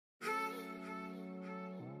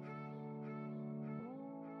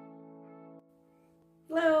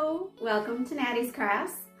Hello, welcome to Nattys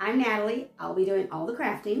Crafts. I'm Natalie. I'll be doing all the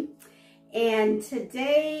crafting. And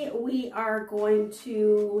today we are going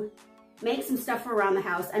to make some stuff for around the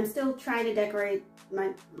house. I'm still trying to decorate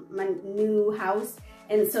my new house,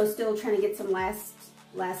 and so still trying to get some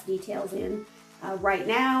last details in. Right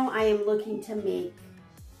now I am looking to make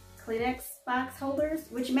Kleenex box holders,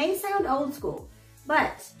 which may sound old school,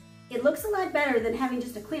 but it looks a lot better than having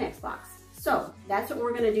just a Kleenex box. So that's what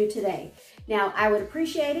we're gonna do today. Now, I would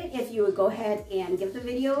appreciate it if you would go ahead and give the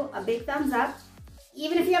video a big thumbs up.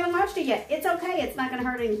 Even if you haven't watched it yet, it's okay, it's not gonna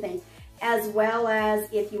hurt anything. As well as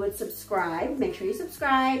if you would subscribe, make sure you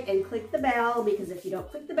subscribe and click the bell, because if you don't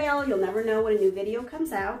click the bell, you'll never know when a new video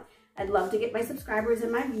comes out. I'd love to get my subscribers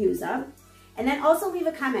and my views up. And then also leave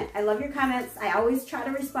a comment. I love your comments. I always try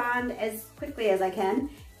to respond as quickly as I can,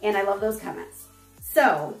 and I love those comments.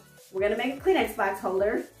 So, we're gonna make a Kleenex box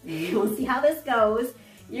holder. We'll see how this goes.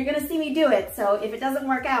 You're gonna see me do it, so if it doesn't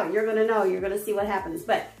work out, you're gonna know, you're gonna see what happens,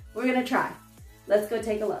 but we're gonna try. Let's go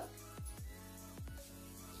take a look.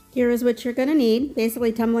 Here is what you're gonna need.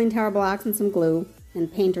 Basically tumbling tower blocks and some glue and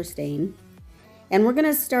paint or stain. And we're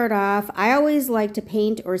gonna start off, I always like to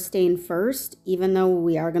paint or stain first, even though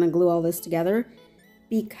we are gonna glue all this together,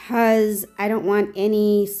 because I don't want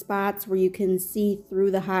any spots where you can see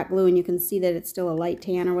through the hot glue and you can see that it's still a light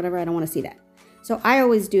tan or whatever. I don't wanna see that. So I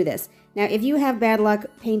always do this. Now, if you have bad luck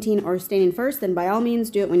painting or staining first, then by all means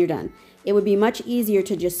do it when you're done. It would be much easier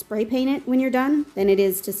to just spray paint it when you're done than it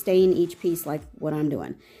is to stain each piece like what I'm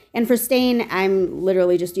doing. And for stain, I'm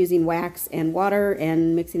literally just using wax and water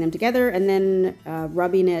and mixing them together and then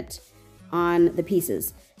rubbing it on the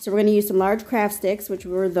pieces. So we're going to use some large craft sticks, which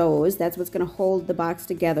were those. That's what's going to hold the box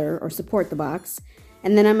together or support the box.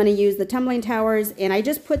 And then I'm going to use the tumbling towers, and I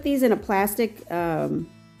just put these in a plastic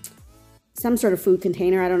some sort of food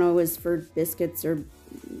container. I don't know, it was for biscuits or,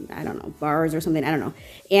 I don't know, bars or something, I don't know.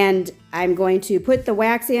 And I'm going to put the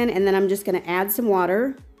wax in, and then I'm just going to add some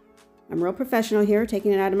water. I'm real professional here,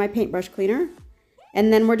 taking it out of my paintbrush cleaner.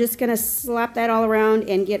 And then we're just going to slap that all around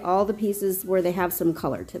and get all the pieces where they have some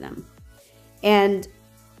color to them. And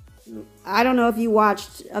I don't know if you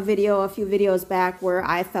watched a video a few videos back where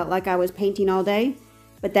I felt like I was painting all day,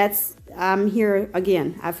 but I'm here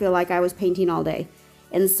again. I feel like I was painting all day.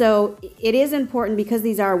 And so it is important, because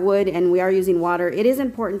these are wood and we are using water, it is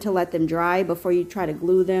important to let them dry before you try to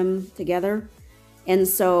glue them together. And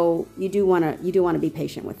so you do want to be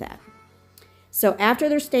patient with that. So after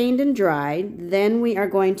they're stained and dried, then we are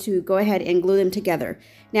going to go ahead and glue them together.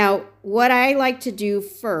 Now, what I like to do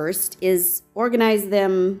first is organize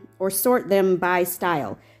them or sort them by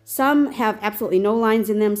style. Some have absolutely no lines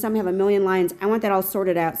in them, some have a million lines. I want that all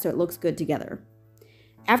sorted out so it looks good together.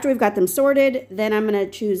 After we've got them sorted, then I'm going to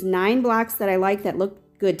choose 9 blocks that I like that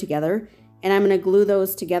look good together, and I'm going to glue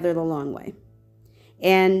those together the long way.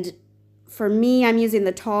 And for me, I'm using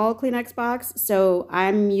the tall Kleenex box, so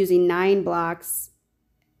I'm using 9 blocks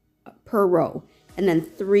per row, and then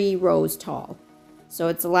 3 rows tall. So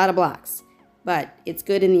it's a lot of blocks, but it's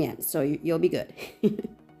good in the end, so you'll be good.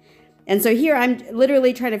 And so here I'm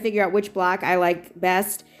literally trying to figure out which block I like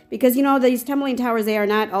best, because you know, these tumbling towers, they are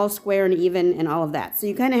not all square and even and all of that. So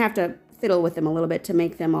you kind of have to fiddle with them a little bit to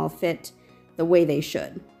make them all fit the way they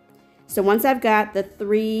should. So once I've got the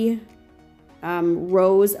 3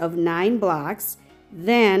 rows of 9 blocks,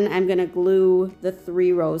 then I'm going to glue the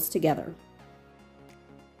 3 rows together.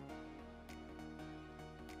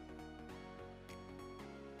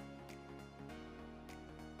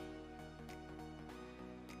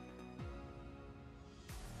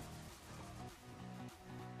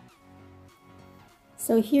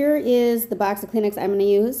 So here is the box of Kleenex I'm going to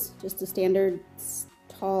use, just a standard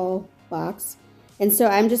tall box. And so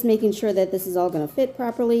I'm just making sure that this is all going to fit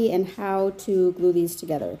properly and how to glue these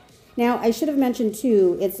together. Now, I should have mentioned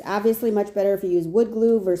too, it's obviously much better if you use wood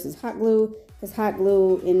glue versus hot glue, because hot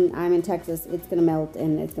glue, I'm in Texas, it's going to melt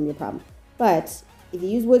and it's going to be a problem. But if you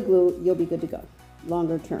use wood glue, you'll be good to go,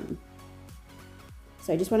 longer term.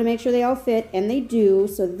 So I just want to make sure they all fit, and they do,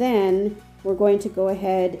 so then we're going to go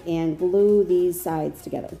ahead and glue these sides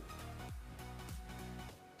together.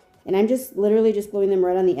 And I'm just literally just gluing them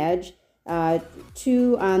right on the edge.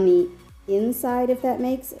 2 on the inside, if that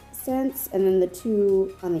makes sense, and then the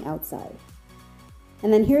 2 on the outside.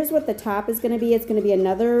 And then here's what the top is going to be. It's going to be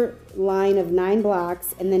another line of 9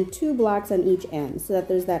 blocks and then 2 blocks on each end, so that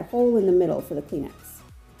there's that hole in the middle for the Kleenex.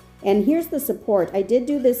 And here's the support. I did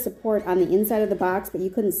do this support on the inside of the box, but you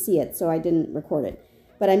couldn't see it, so I didn't record it.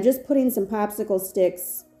 But I'm just putting some popsicle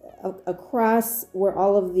sticks across where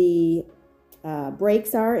all of the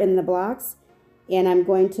breaks are in the blocks, and I'm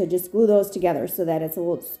going to just glue those together so that it's a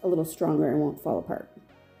little stronger and won't fall apart.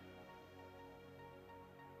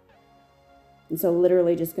 And so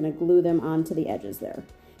literally just going to glue them onto the edges there.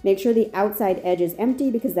 Make sure the outside edge is empty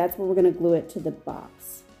because that's where we're going to glue it to the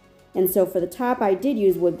box. And so for the top, I did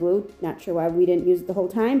use wood glue. Not sure why we didn't use it the whole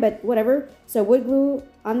time, but whatever. So wood glue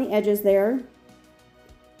on the edges there.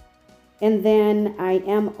 And then I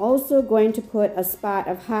am also going to put a spot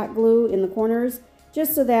of hot glue in the corners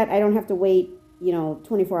just so that I don't have to wait,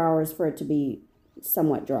 24 hours for it to be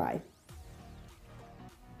somewhat dry.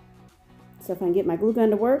 So if I can get my glue gun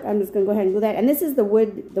to work, I'm just going to go ahead and glue that. And this is the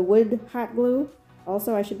wood hot glue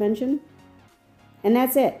also, I should mention. And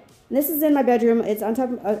that's it. And this is in my bedroom. It's on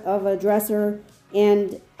top of a dresser.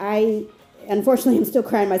 And I, unfortunately, I'm still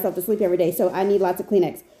crying myself to sleep every day. So I need lots of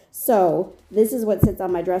Kleenex. So this is what sits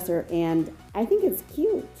on my dresser. And I think it's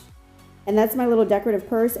cute. And that's my little decorative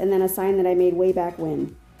purse. And then a sign that I made way back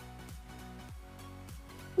when.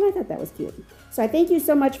 And I thought that was cute. So I thank you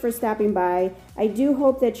so much for stopping by. I do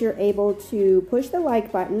hope that you're able to push the like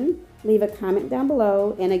button, leave a comment down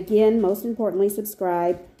below, and again, most importantly,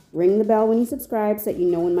 subscribe. Ring the bell when you subscribe so that you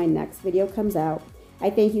know when my next video comes out. I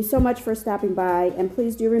thank you so much for stopping by, and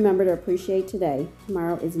please do remember to appreciate today.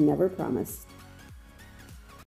 Tomorrow is never promised.